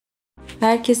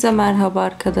Herkese merhaba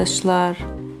arkadaşlar.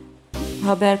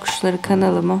 Haber Kuşları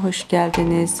kanalıma hoş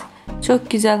geldiniz. Çok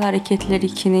Güzel Hareketler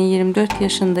 2'nin 24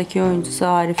 yaşındaki oyuncusu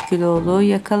ARİF GÜLOİ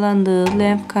yakalandığı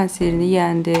lenf kanserini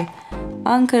yendi.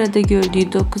 Ankara'da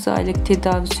gördüğü 9 aylık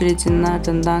tedavi sürecinin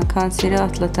ardından kanseri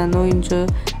atlatan oyuncu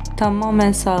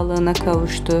tamamen sağlığına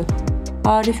kavuştu.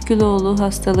 ARİF GÜLOİ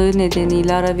hastalığı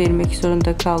nedeniyle ara vermek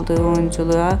zorunda kaldığı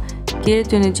oyunculuğa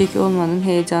geri dönecek olmanın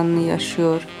heyecanını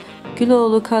yaşıyor.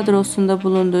 GÜLOİ kadrosunda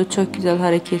bulunduğu Çok Güzel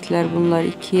Hareketler bunlar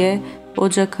 2'ye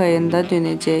Ocak ayında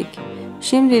dönecek.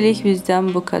 Şimdilik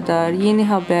bizden bu kadar. Yeni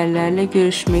haberlerle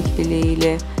görüşmek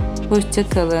dileğiyle. Hoşça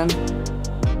kalın.